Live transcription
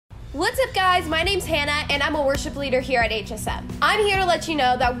What's up, guys? My name's Hannah, and I'm a worship leader here at HSM. I'm here to let you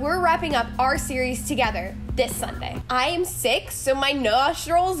know that we're wrapping up our series together this Sunday. I am sick, so my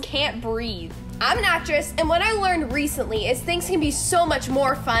nostrils can't breathe. I'm an actress, and what I learned recently is things can be so much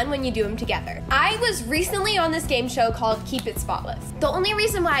more fun when you do them together. I was recently on this game show called Keep It Spotless. The only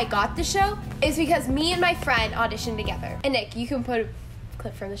reason why I got the show is because me and my friend auditioned together. And Nick, you can put a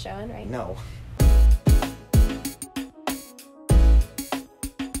clip from the show in, right? No.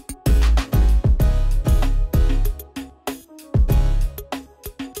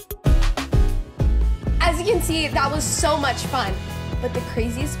 As you can see, that was so much fun. But the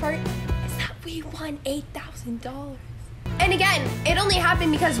craziest part is that we won $8,000. And again, it only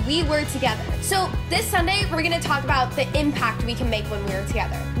happened because we were together. So this Sunday, we're gonna talk about the impact we can make when we're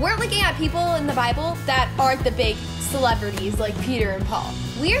together. We're looking at people in the Bible that aren't the big celebrities like Peter and Paul.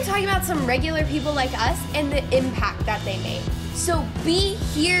 We are talking about some regular people like us and the impact that they made. So be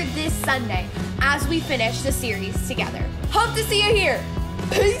here this Sunday as we finish the series together. Hope to see you here.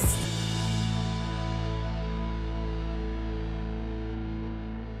 Peace.